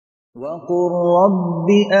وقل رب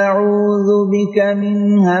أعوذ بك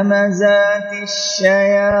من همزات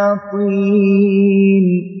الشياطين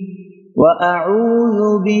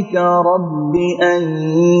وأعوذ بك رب أن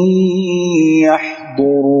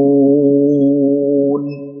يحضرون.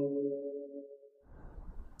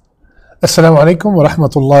 السلام عليكم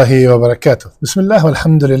ورحمة الله وبركاته. بسم الله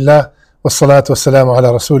والحمد لله والصلاة والسلام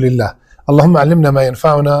على رسول الله. اللهم علمنا ما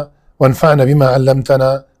ينفعنا وانفعنا بما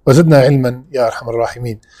علمتنا وزدنا علما يا أرحم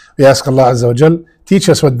الراحمين. We ask Allah Azza wa Jal, teach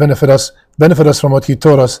us what benefit us from what He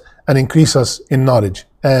taught us, and increase us in knowledge.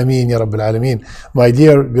 Ameen Ya Rabbil Alameen. My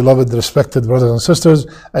dear, beloved, respected brothers and sisters,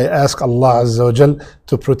 I ask Allah Azza wa Jal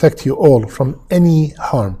to protect you all from any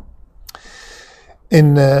harm.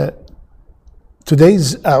 In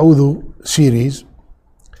today's A'udhu series,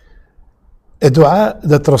 a dua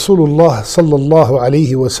that Rasulullah sallallahu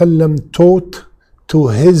alayhi wa sallam taught to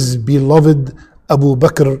his beloved Abu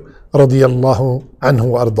Bakr radiyallahu anhu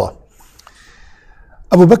wa arda.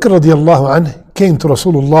 Abu Bakr radiyallahu anhu came to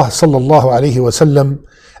Rasulullah sallallahu alayhi wa sallam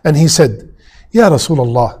and he said, Ya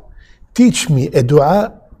Rasulullah, teach me a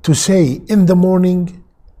dua to say in the morning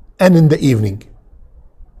and in the evening.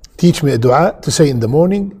 Teach me a dua to say in the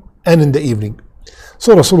morning and in the evening.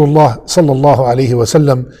 So Rasulullah sallallahu alayhi wa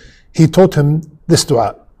sallam, he taught him this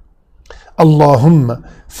dua. Allahumma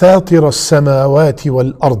fatir as-samawati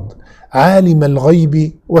wal-ard عالم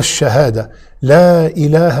الغيب والشهادة لا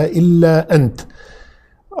إله إلا أنت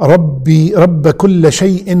رب كل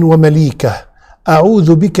شيء ومليكه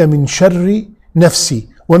أعوذ بك من شر نفسي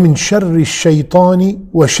ومن شر الشيطان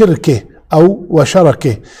وشركه أو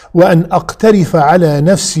وشركه وأن أقترف على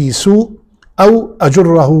نفسي سوء أو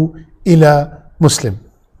أجره إلى مسلم.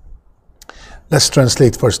 Let's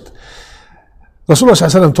translate first.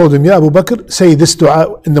 Rasulullah told him, Ya Abu Bakr, say this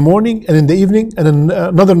dua in the morning and in the evening, and in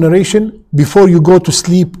another narration, before you go to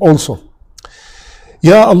sleep also.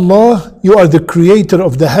 Ya Allah, you are the creator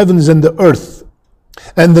of the heavens and the earth,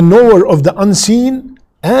 and the knower of the unseen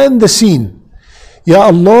and the seen. Ya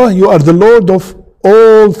Allah, you are the Lord of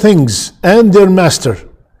all things and their master.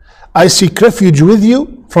 I seek refuge with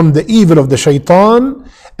you from the evil of the shaitan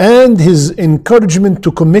and his encouragement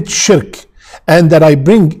to commit shirk, and that I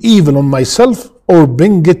bring evil on myself or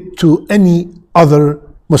bring it to any other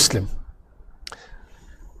Muslim.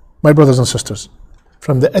 My brothers and sisters,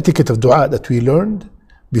 from the etiquette of dua that we learned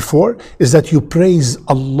before is that you praise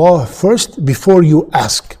Allah first before you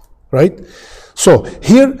ask, right? So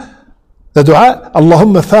here the dua,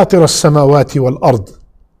 Allahumma fatir as-samawati wal-ard,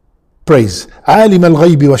 praise, alim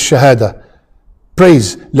al-ghaybi wal-shahada,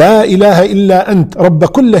 praise, la ilaha illa ant, rabba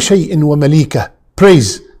kulla shay'in wa malika,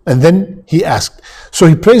 praise. And then he asked. So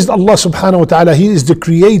he praised Allah subhanahu wa ta'ala. He is the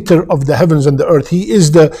creator of the heavens and the earth. He is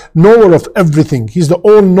the knower of everything. He's the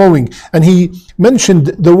all-knowing. And he mentioned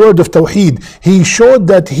the word of Tawheed. He showed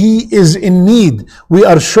that he is in need. We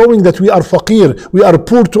are showing that we are faqir. We are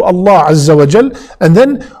poor to Allah Azza wa Jal. And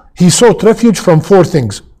then he sought refuge from four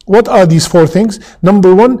things. What are these four things?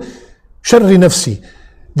 Number one, sharri nafsi,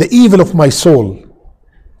 the evil of my soul.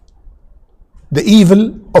 The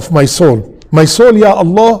evil of my soul. My soul, Ya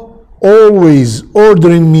Allah, always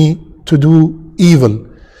ordering me to do evil,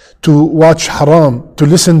 to watch haram, to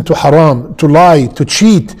listen to haram, to lie, to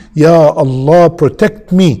cheat. Ya Allah,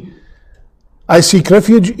 protect me. I seek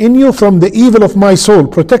refuge in you from the evil of my soul.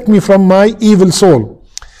 Protect me from my evil soul.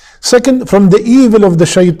 Second, from the evil of the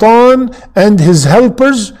shaitan and his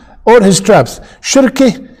helpers or his traps.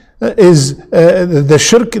 Shirkih is the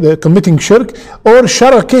shirk, the committing shirk, or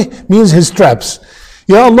sharakih means his traps.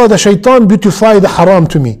 Ya Allah, the shaitan beautify the haram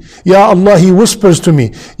to me. Ya Allah, he whispers to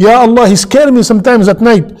me. Ya Allah, he scares me sometimes at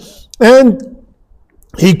night and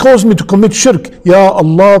he caused me to commit shirk. Ya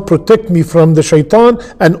Allah, protect me from the shaitan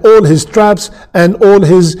and all his traps and all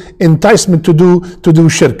his enticement to do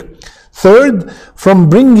shirk. Third, from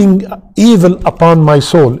bringing evil upon my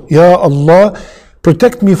soul. Ya Allah,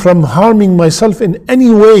 protect me from harming myself in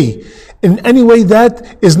any way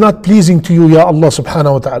that is not pleasing to you, Ya Allah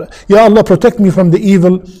subhanahu wa ta'ala. Ya Allah, protect me from the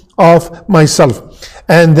evil of myself.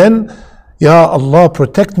 And then, Ya Allah,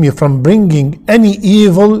 protect me from bringing any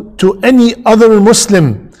evil to any other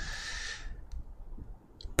Muslim.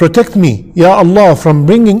 Protect me, Ya Allah, from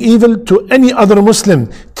bringing evil to any other Muslim,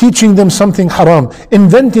 teaching them something haram,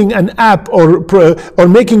 inventing an app or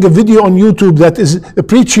making a video on YouTube that is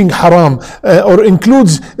preaching haram, or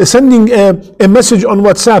includes sending a message on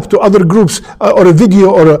WhatsApp to other groups, or a video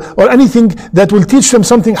or anything that will teach them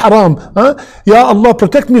something haram. Ya Allah,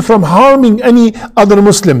 protect me from harming any other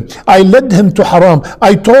Muslim. I led him to haram.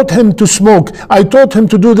 I taught him to smoke. I taught him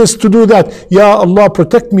to do this, to do that. Ya Allah,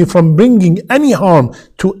 protect me from bringing any harm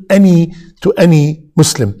to any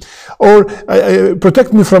Muslim. Or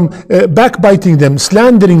protect me from backbiting them,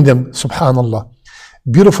 slandering them. Subhanallah.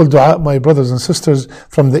 Beautiful dua, my brothers and sisters,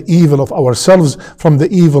 from the evil of ourselves, from the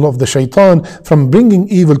evil of the shaitan, from bringing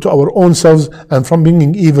evil to our own selves, and from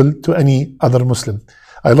bringing evil to any other Muslim.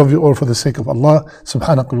 I love you all for the sake of Allah.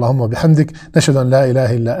 سبحانك اللهم وبحمدك نشهد أن لا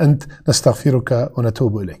إله إلا أنت نستغفرك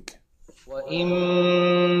ونتوب إليك.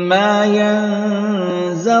 وإما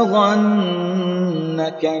ينزغنك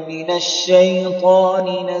من الشيطان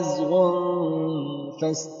نزغ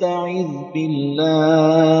فاستعذ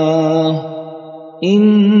بالله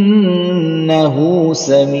إنه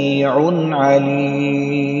سميع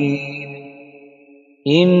عليم.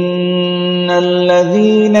 إن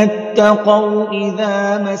الذين اتقوا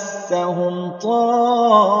إذا مسهم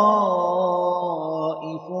طائف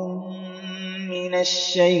من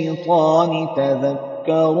الشيطان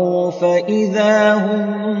تذكروا فإذا هم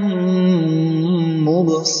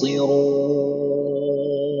مبصرون.